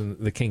on in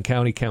the King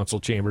County Council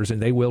chambers,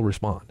 and they will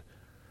respond.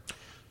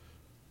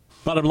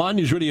 Bottom line,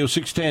 News Radio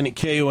 610 at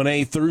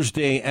KONA,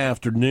 Thursday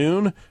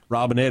afternoon.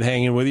 Rob and Ed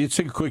hanging with you. Let's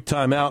take a quick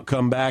time out,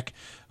 come back,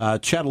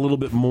 chat a little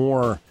bit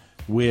more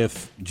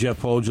with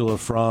Jeff Pohjola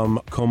from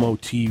KOMO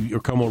TV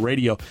or KOMO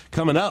Radio.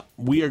 Coming up,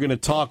 we are going to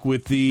talk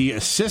with the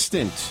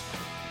Assistant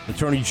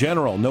Attorney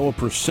General, Noah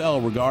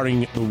Purcell,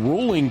 regarding the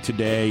ruling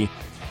today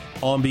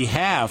on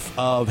behalf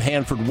of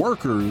Hanford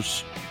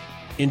workers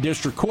in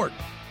district court.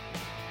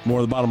 More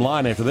of the bottom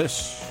line after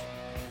this.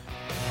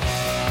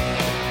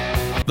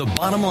 The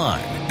Bottom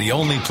Line, the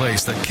only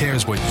place that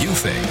cares what you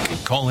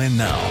think. Call in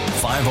now,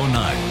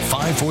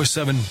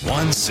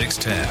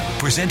 509-547-1610.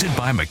 Presented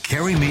by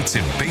McCary Meats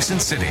in Basin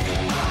City.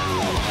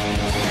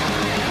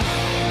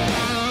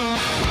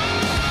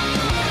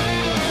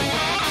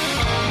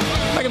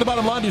 Back in the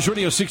Bottom Line, News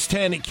Radio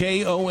 610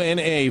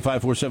 KONA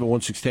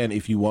 547-1610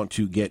 if you want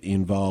to get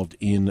involved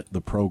in the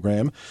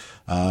program.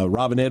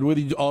 Rob and Ed with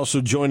you, also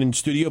joined in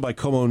studio by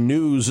Como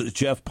News'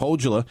 Jeff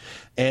Pogula.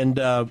 And,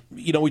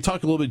 we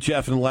talked a little bit,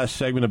 Jeff, in the last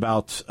segment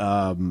about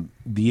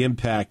the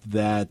impact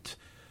that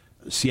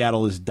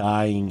Seattle is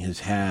Dying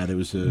has had. It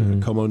was a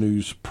Como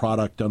News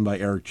product done by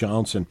Eric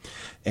Johnson.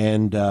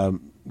 And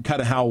kind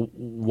of how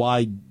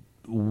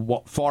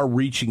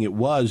far-reaching it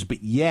was,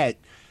 but yet,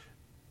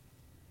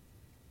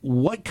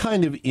 what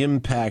kind of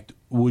impact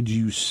would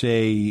you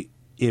say,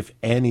 if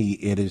any,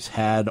 it has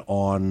had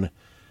on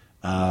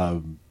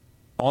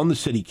the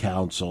city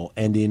council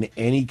and in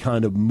any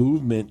kind of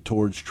movement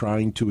towards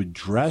trying to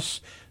address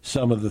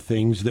some of the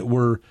things that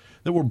were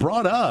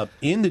brought up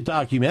in the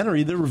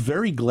documentary? There were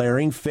very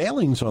glaring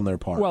failings on their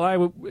part.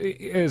 Well,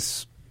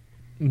 as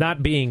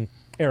not being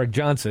Eric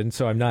Johnson,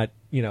 so I'm not,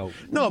 No,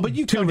 but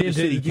you tuned into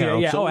the city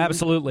council. Yeah,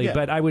 absolutely. Yeah.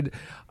 But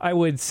I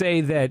would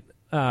say that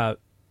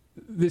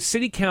the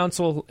city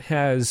council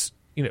has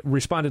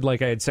responded,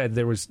 like I had said.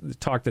 There was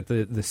talk that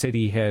the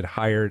city had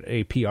hired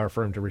a PR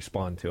firm to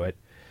respond to it.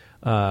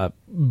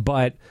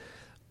 But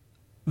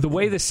the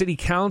way the city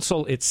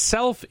council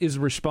itself is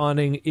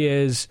responding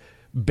is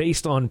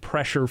based on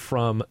pressure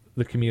from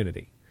the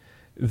community.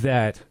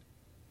 That,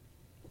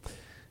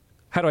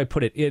 how do I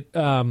put it?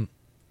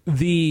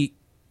 The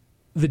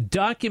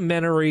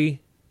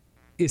documentary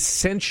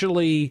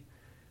essentially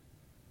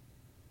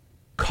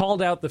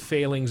called out the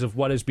failings of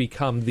what has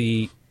become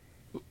the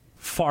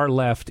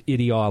far-left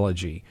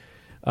ideology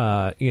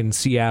in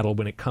Seattle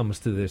when it comes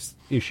to this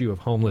issue of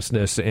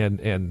homelessness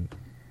and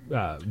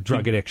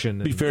drug addiction.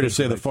 It'd be fair to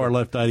say the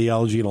far-left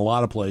ideology in a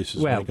lot of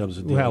places when it comes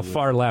to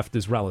far-left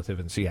is relative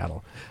in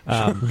Seattle.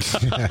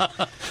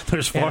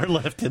 There's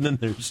far-left and then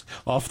there's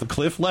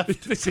off-the-cliff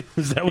left?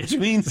 Is that what you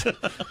mean?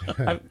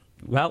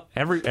 Well,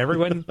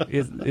 everyone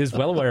is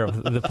well aware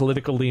of the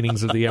political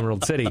leanings of the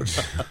Emerald City.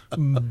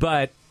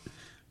 But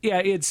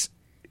yeah, it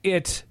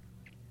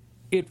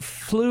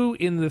flew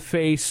in the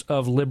face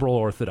of liberal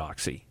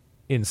orthodoxy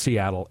in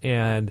Seattle,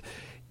 and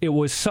it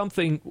was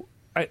something.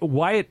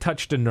 Why it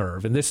touched a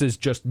nerve, and this is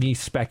just me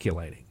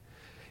speculating,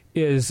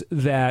 is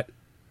that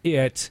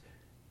it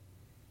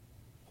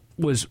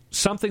was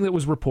something that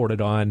was reported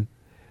on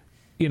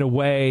in a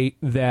way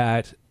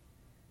that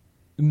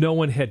no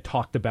one had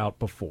talked about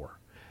before,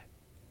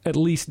 at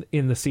least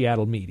in the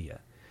Seattle media.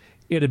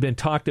 It had been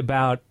talked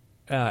about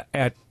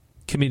at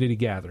community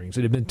gatherings.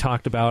 It had been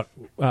talked about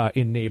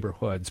in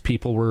neighborhoods.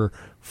 People were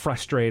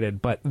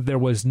frustrated, but there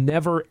was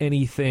never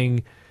any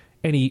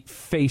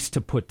face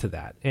to put to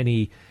that,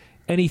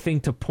 anything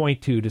to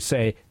point to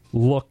say,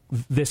 look,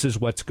 this is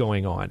what's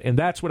going on. And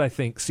that's what I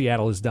think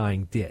Seattle is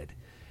Dying did.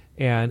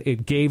 And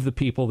it gave the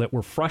people that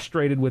were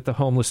frustrated with the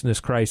homelessness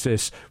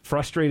crisis,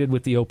 frustrated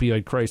with the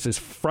opioid crisis,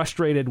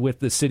 frustrated with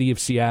the city of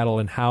Seattle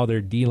and how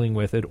they're dealing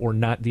with it or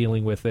not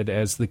dealing with it,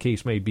 as the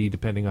case may be,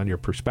 depending on your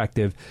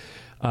perspective.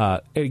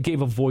 It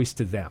gave a voice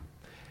to them,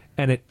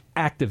 and it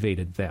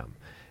activated them.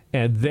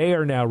 And they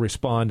are now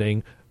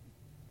responding.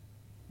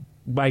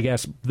 I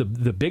guess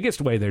the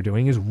biggest way they're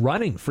doing is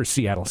running for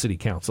Seattle City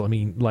Council. I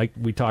mean, like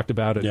we talked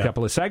about a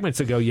couple of segments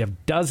ago, you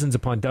have dozens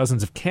upon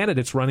dozens of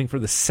candidates running for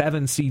the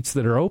 7 seats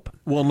that are open.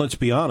 Well, and let's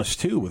be honest,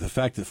 too, with the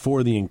fact that 4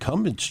 of the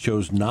incumbents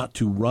chose not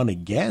to run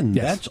again,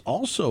 that's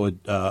also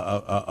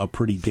a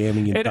pretty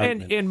damning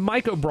indictment. And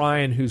Mike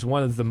O'Brien, who's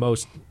one of the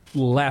most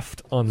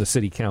left on the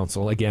city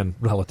council, again,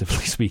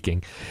 relatively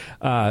speaking,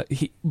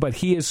 but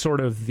he is sort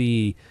of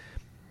the,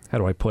 how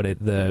do I put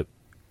it,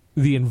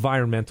 the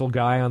environmental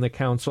guy on the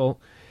council.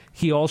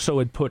 He also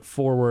had put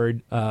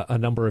forward a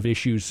number of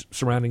issues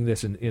surrounding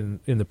this in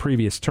the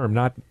previous term,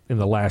 not in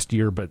the last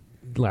year, but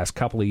last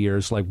couple of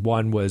years. Like,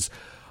 one was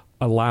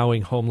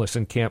allowing homeless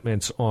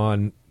encampments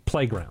on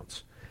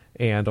playgrounds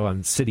and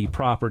on city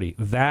property.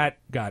 That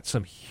got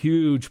some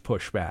huge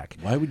pushback.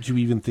 Why would you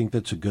even think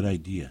that's a good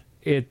idea?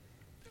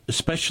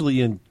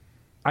 Especially in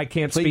I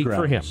can't speak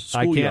for him.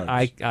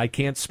 I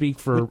can't speak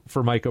for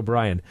Mike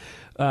O'Brien.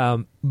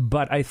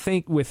 But I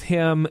think with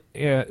him,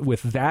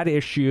 with that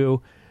issue,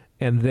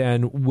 and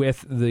then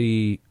with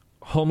the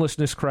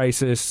homelessness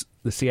crisis,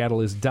 the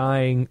Seattle is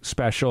Dying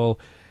special,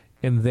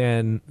 and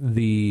then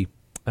the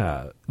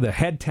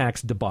head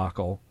tax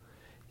debacle,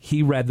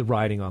 he read the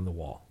writing on the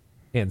wall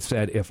and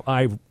said, if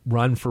I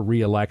run for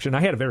re-election,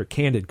 I had a very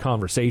candid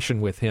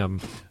conversation with him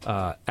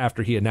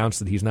after he announced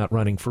that he's not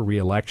running for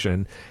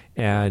re-election,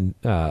 and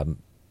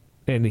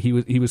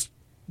he was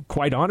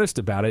quite honest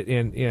about it,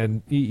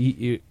 and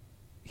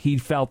he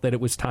felt that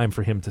it was time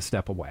for him to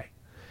step away.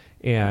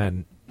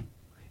 And,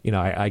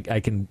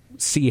 I can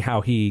see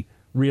how he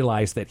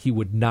realized that he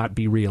would not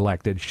be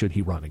reelected should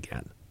he run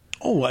again.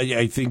 Oh,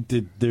 I think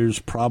that there's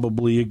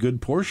probably a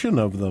good portion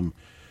of them.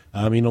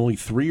 I mean, only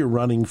 3 are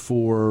running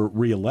for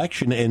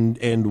reelection,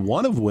 and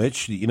one of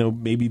which,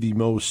 maybe the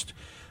most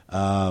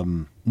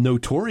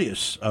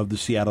notorious of the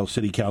Seattle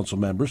City Council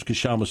members,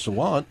 Kshama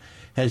Sawant,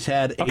 has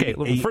had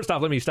first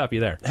off, let me stop you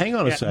there. Hang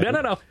on a second.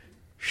 No.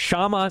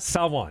 Kshama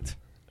Sawant.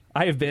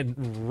 I have been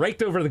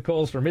raked over the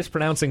coals for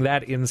mispronouncing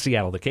that in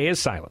Seattle. The K is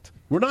silent.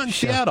 We're not in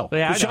Seattle.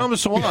 Yeah, Kshama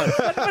Sawant.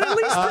 But at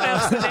least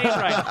pronounce the name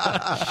right.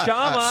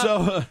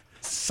 Kshama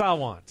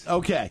Sawant.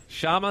 Okay.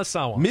 Kshama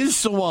Sawant. Ms.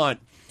 Sawant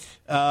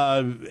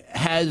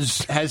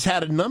has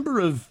had a number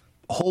of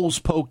holes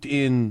poked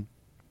in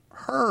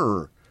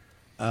her.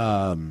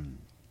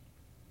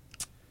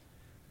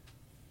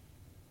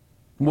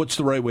 What's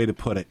the right way to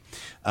put it?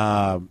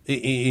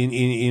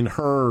 In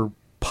her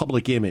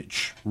public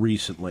image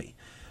recently.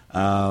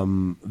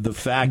 The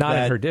fact not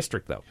that in her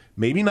district, though.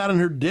 Maybe not in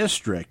her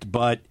district,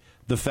 but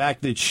the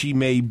fact that she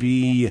may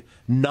be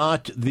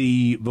not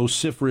the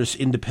vociferous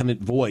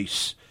independent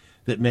voice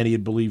that many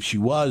had believed she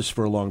was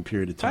for a long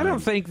period of time. I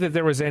don't think that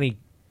there was any.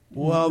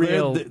 Well,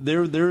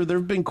 there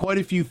have been quite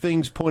a few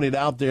things pointed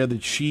out there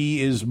that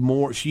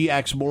she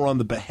acts more on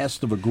the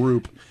behest of a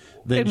group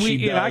than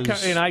she does. I dug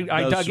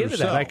into herself.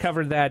 that. I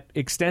covered that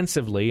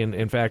extensively, and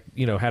in fact,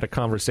 had a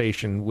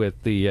conversation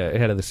with the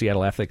head of the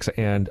Seattle Ethics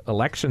and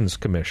Elections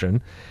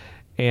Commission,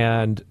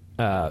 and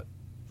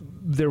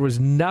there was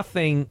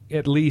nothing,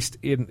 at least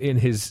in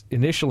his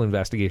initial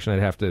investigation. I'd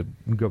have to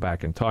go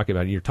back and talk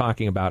about it. You're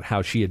talking about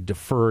how she had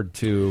deferred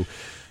to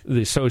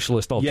the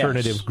Socialist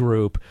Alternative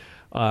Group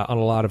on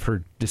a lot of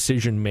her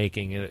decision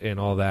making and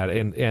all that,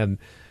 and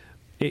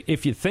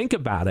if you think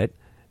about it,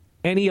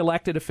 any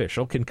elected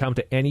official can come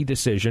to any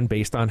decision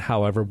based on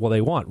however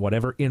they want,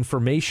 whatever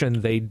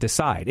information they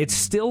decide. It's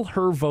still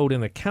her vote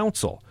in the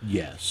council.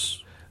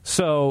 Yes.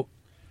 So,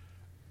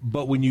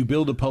 but when you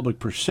build a public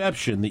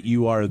perception that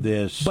you are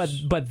this,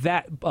 but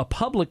that a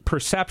public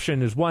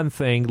perception is one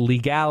thing,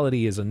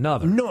 legality is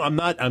another. No, I'm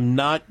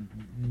not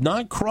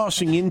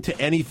crossing into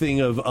anything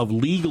of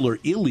legal or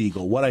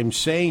illegal. What I'm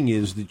saying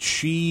is that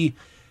she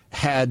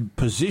had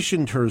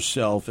positioned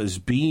herself as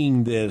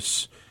being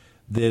this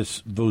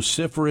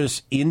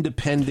vociferous,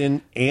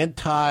 independent,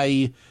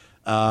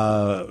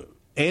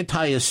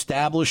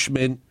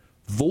 anti-establishment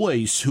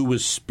voice who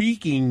was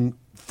speaking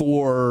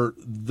for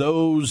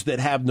those that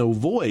have no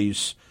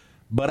voice,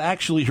 but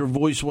actually her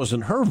voice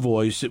wasn't her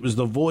voice. It was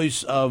the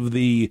voice of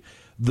the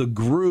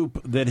group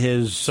that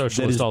has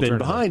been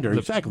behind her.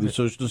 Exactly, the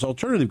Socialist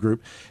Alternative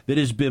Group that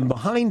has been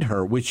behind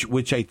her,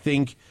 which I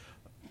think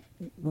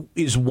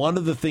is one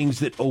of the things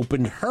that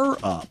opened her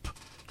up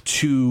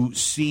to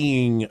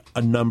seeing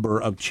a number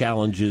of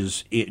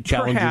challenges in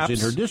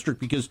her district,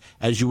 because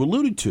as you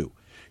alluded to,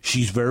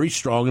 she's very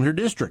strong in her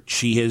district.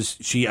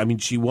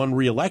 She won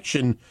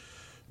re-election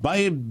by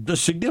a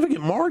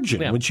significant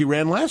margin when she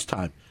ran last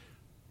time.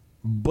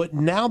 But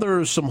now there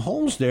are some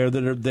holes there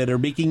that are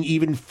making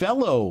even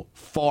fellow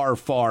far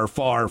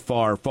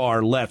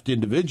left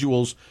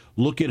individuals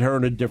look at her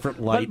in a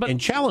different light and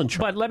challenge her.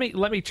 But let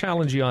me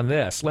challenge you on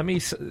this. Let me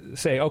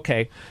say,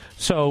 okay,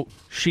 so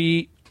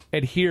she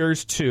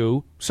adheres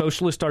to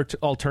Socialist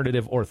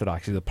Alternative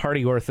Orthodoxy, the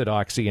party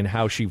orthodoxy in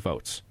how she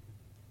votes.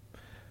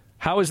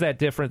 How is that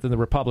different than the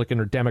Republican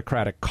or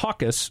Democratic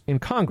caucus in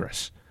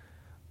Congress?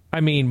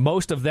 I mean,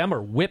 most of them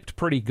are whipped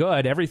pretty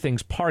good.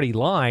 Everything's party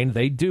line.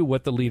 They do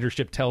what the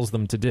leadership tells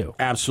them to do.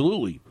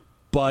 Absolutely.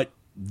 But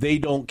they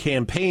don't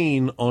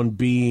campaign on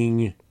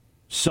being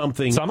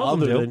something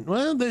other than...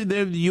 Well,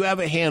 you have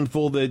a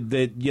handful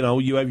that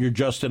you have your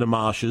Justin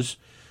Amash's.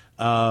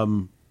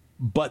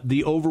 But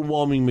the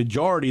overwhelming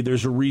majority,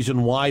 there's a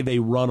reason why they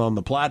run on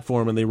the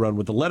platform and they run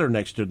with the letter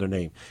next to their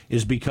name,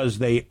 is because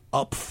they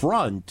up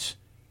front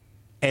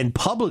and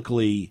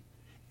publicly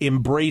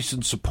embrace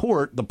and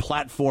support the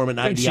platform and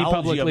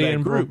ideology of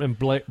that group.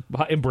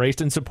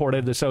 Embraced and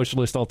supported the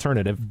Socialist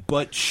Alternative.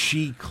 But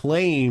she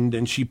claimed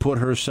and she put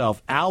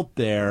herself out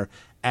there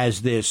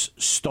as this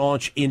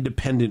staunch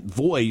independent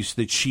voice,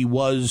 that she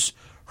was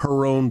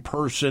her own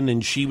person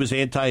and she was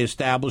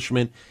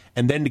anti-establishment,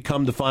 and then to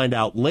come to find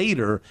out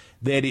later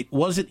that it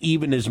wasn't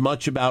even as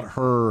much about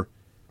her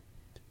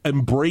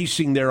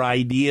embracing their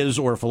ideas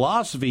or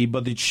philosophy,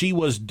 but that she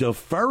was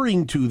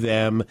deferring to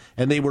them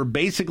and they were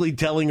basically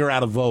telling her how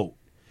to vote.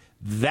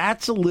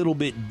 That's a little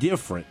bit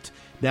different.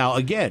 Now,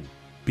 again,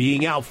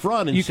 being out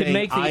front and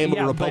saying, I am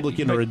a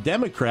Republican or a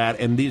Democrat,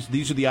 and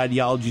these are the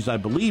ideologies I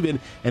believe in,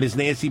 and is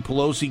Nancy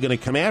Pelosi going to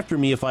come after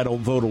me if I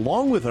don't vote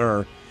along with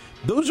her?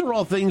 Those are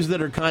all things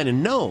that are kind of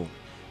known.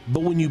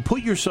 But when you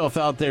put yourself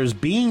out there as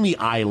being the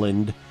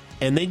island,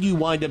 and then you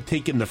wind up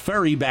taking the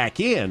ferry back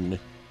in,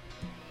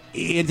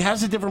 it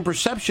has a different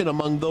perception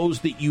among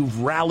those that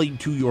you've rallied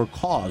to your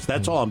cause.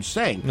 That's all I'm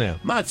saying. Yeah.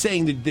 I'm not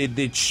saying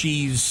that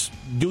she's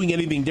doing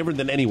anything different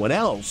than anyone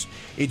else.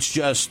 It's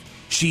just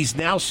she's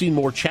now seen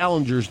more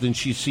challengers than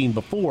she's seen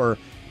before,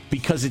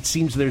 because it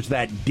seems there's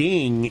that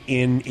ding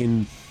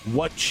in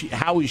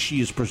how she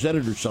has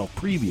presented herself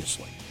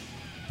previously.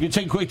 You can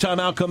take a quick time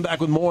out, come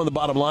back with more on the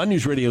Bottom Line.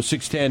 News Radio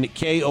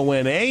 610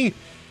 KONA.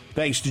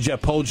 Thanks to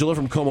Jeff Pogula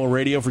from Como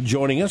Radio for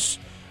joining us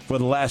for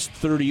the last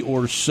 30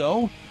 or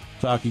so,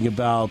 talking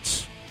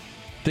about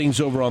things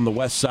over on the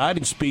west side.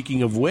 And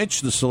speaking of which,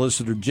 the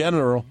Solicitor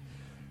General,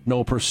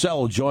 Noah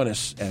Purcell, will join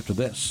us after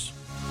this.